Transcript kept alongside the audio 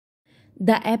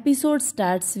The episode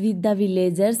starts with the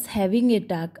villagers having a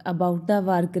talk about the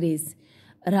workers.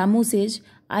 Ramu says,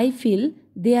 I feel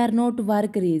they are not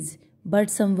workers, but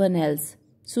someone else.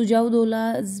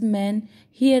 Sujaudola's men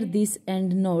hear this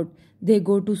and nod. They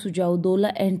go to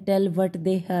Sujaudola and tell what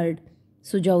they heard.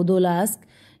 Sujaudola asks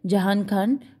Jahan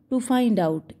Khan to find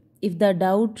out. If the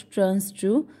doubt turns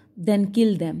true, then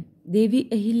kill them. Devi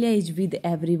Ahilya is with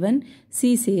everyone.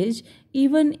 She says,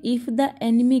 even if the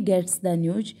enemy gets the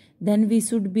news, then we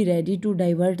should be ready to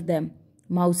divert them.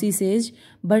 Mausi says,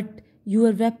 but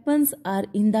your weapons are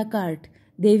in the cart.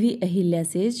 Devi Ahilya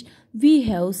says, we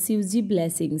have Shivji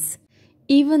blessings.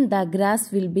 Even the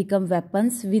grass will become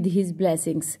weapons with his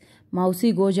blessings.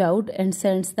 Mausi goes out and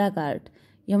sends the cart.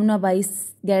 Yamunabai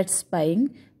gets spying.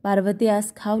 Parvati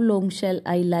asks, how long shall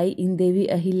I lie in Devi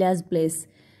Ahilya's place?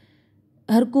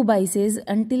 Harkubai says,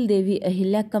 until Devi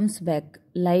Ahilya comes back,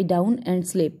 lie down and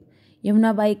sleep.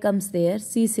 Yamunabai comes there.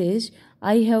 She says,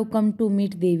 I have come to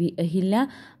meet Devi Ahilya.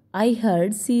 I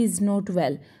heard she is not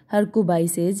well. Harkubai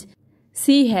says,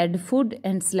 she had food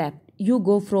and slept. You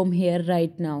go from here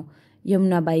right now.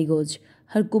 Yamunabai goes.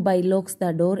 Harkubai locks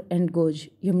the door and goes.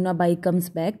 Yamunabai comes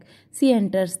back. She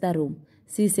enters the room.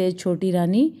 She says, Choti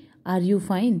Rani, are you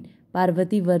fine?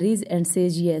 Parvati worries and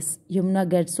says yes. Yamuna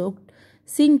gets shocked.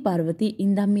 Seeing Parvati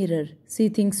in the mirror, she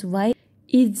thinks, why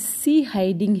is she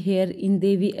hiding here in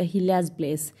Devi Ahilya's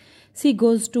place? She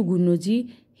goes to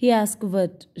Gunuji. He asks,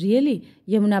 what? Really?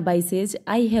 Yamunabai says,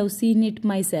 I have seen it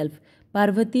myself.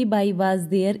 Parvati Bai was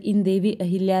there in Devi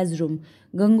Ahilya's room.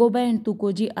 Gangobai and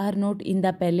Tukoji are not in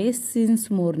the palace since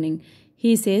morning.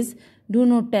 He says, do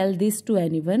not tell this to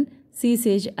anyone. She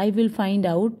says, I will find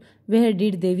out. Where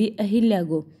did Devi Ahilya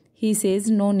go? He says,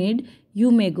 no need.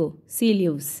 You may go. She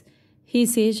leaves. He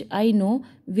says, I know.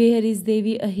 Where is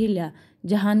Devi Ahilya?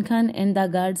 Jahan Khan and the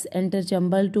guards enter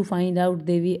Chambal to find out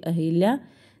Devi Ahilya.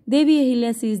 Devi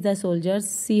Ahilya sees the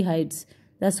soldiers. She hides.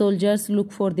 The soldiers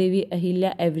look for Devi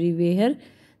Ahilya everywhere.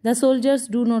 The soldiers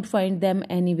do not find them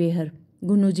anywhere.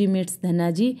 Gunuji meets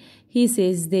Dhanaji. He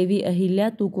says Devi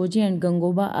Ahilya, Tukoji and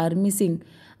Gangoba are missing.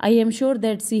 I am sure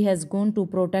that she has gone to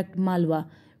protect Malwa.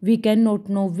 We cannot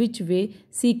know which way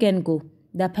she can go.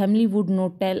 The family would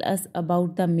not tell us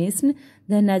about the mission.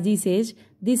 Dhanaji says,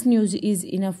 this news is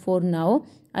enough for now.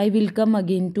 I will come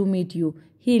again to meet you.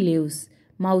 He leaves.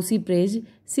 Mausi prays.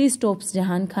 She stops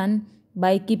Jahan Khan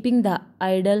by keeping the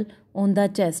idol on the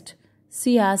chest.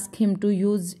 She asks him to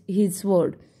use his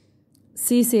sword.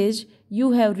 She says,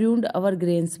 you have ruined our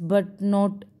grains, but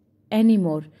not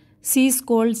anymore. She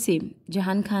scolds him.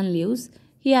 Jahan Khan leaves.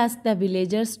 He asks the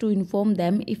villagers to inform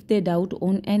them if they doubt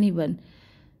on anyone.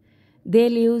 They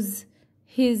leave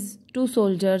his 2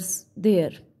 soldiers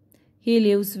there. He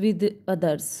lives with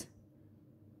others.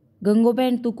 Gangobai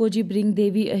and Tukoji bring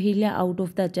Devi Ahilya out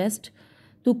of the chest.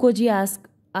 Tukoji asks,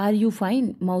 are you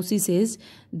fine? Mausi says,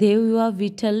 Deva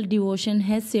Vittal devotion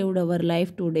has saved our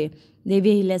life today.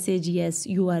 Devi Ahilya says, yes,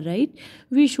 you are right.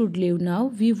 We should leave now.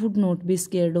 We would not be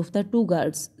scared of the 2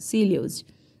 guards. She leaves.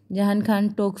 Jahan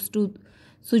Khan talks to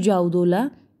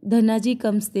Sujaudola. Dhanaji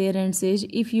comes there and says,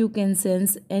 if you can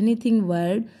sense anything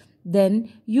weird,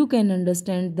 then you can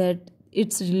understand that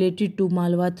it's related to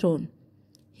Malwa throne.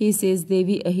 He says,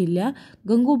 Devi Ahilya,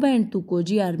 Gangubai and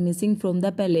Tukoji are missing from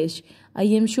the palace. I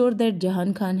am sure that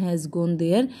Jahan Khan has gone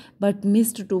there but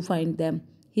missed to find them.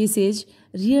 He says,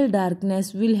 real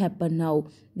darkness will happen now.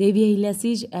 Devi Ahilya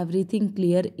sees everything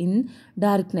clear in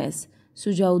darkness.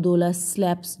 Sujaudola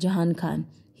slaps Jahan Khan.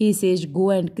 He says, go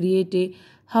and create a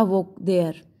havoc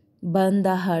there. Burn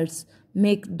the huts.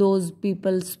 Make those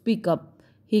people speak up.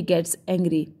 He gets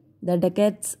angry. The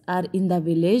dacoits are in the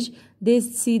village. They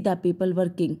see the people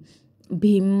working.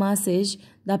 Bhima says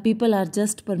the people are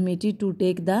just permitted to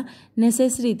take the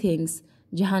necessary things.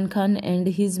 Jahan Khan and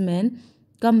his men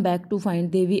come back to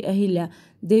find Devi Ahilya.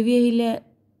 Devi Ahilya,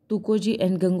 Tukoji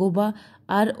and Gangoba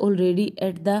are already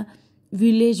at the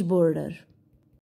village border.